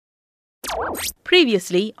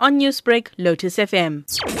Previously on Newsbreak, Lotus FM.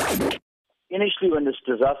 Initially, when this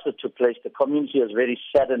disaster took place, the community was very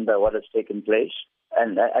saddened by what has taken place.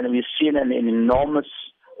 And we've seen an enormous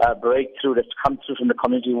breakthrough that's come through from the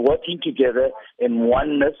community working together in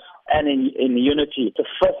oneness and in unity. It's the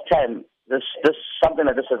first time this something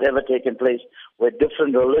like this has ever taken place, where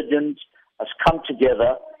different religions has come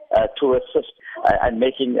together to assist and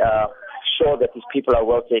making sure that these people are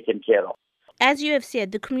well taken care of. As you have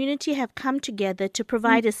said, the community have come together to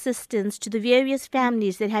provide assistance to the various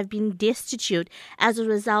families that have been destitute as a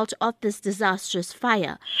result of this disastrous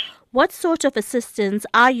fire. What sort of assistance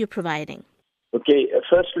are you providing? Okay,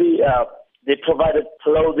 firstly, they provided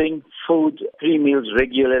clothing, food, 3 meals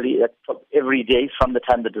regularly every day from the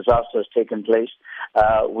time the disaster has taken place.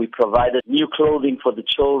 We provided new clothing for the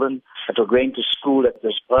children that were going to school that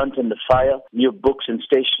was burnt in the fire, new books and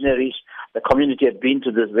stationaries. The community had been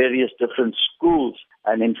to the various different schools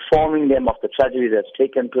and informing them of the tragedy that's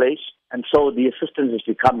taken place. And so the assistance has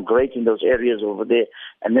become great in those areas over there.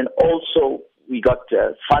 And then also we got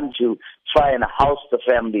funds to try and house the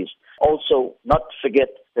families. Also, not to forget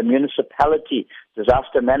the municipality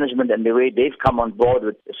disaster management and the way they've come on board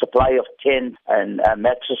with the supply of tents and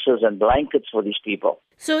mattresses and blankets for these people.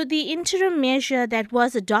 So the interim measure that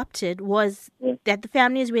was adopted was that the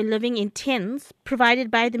families were living in tents provided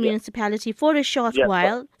by the municipality for a short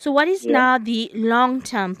while. So what is now the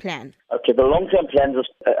long-term plan? Okay, the long-term plan was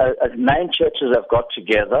 9 churches have got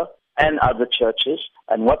together and other churches,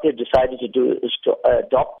 and what they've decided to do is to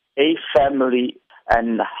adopt a family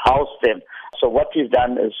and house them. So what we've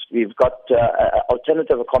done is we've got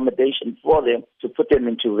alternative accommodation for them to put them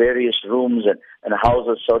into various rooms and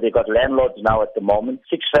houses. So they've got landlords now at the moment.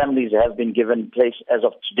 6 families have been given place as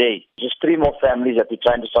of today. Just 3 more families that we're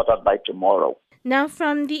trying to sort out by tomorrow. Now,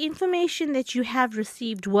 from the information that you have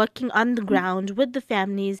received working on the ground with the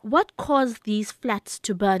families, what caused these flats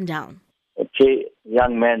to burn down? Okay,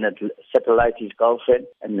 young man had set alight his girlfriend,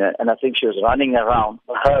 and I think she was running around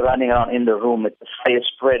in the room. The fire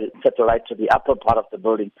spread, it set alight to the upper part of the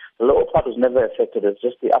building. The lower part was never affected, it's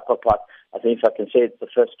just the upper part. I think if I can say it, the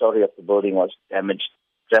first story of the building was damaged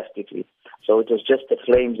drastically. So it was just the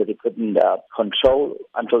flames that he couldn't control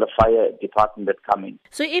until the fire department had come in.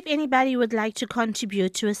 So if anybody would like to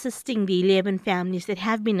contribute to assisting the 11 families that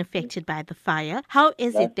have been affected by the fire, how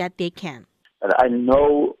is it that they can? I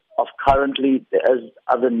know of currently there is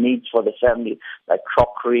other needs for the family, like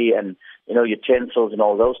crockery and utensils and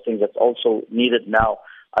all those things that's also needed now.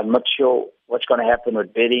 I'm not sure what's going to happen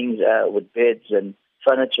with beddings, with beds and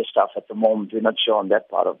furniture stuff at the moment. We're not sure on that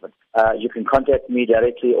part of it. You can contact me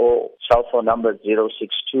directly, or cell phone number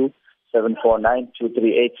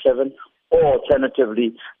 062-749-2387, or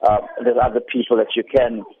alternatively, there's other people that you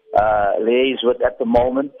can liaise with at the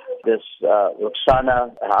moment. There's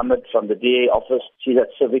Roxana Ahmed from the DA office. She's at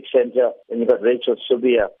Civic Center. Then you've got Rachel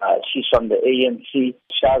Subia. She's from the ANC.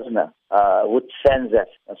 Shazna with Sanzef.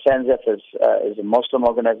 Sanzef is a Muslim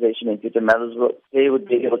organization in Pietermaritzburg. They would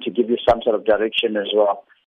be able to give you some sort of direction as well.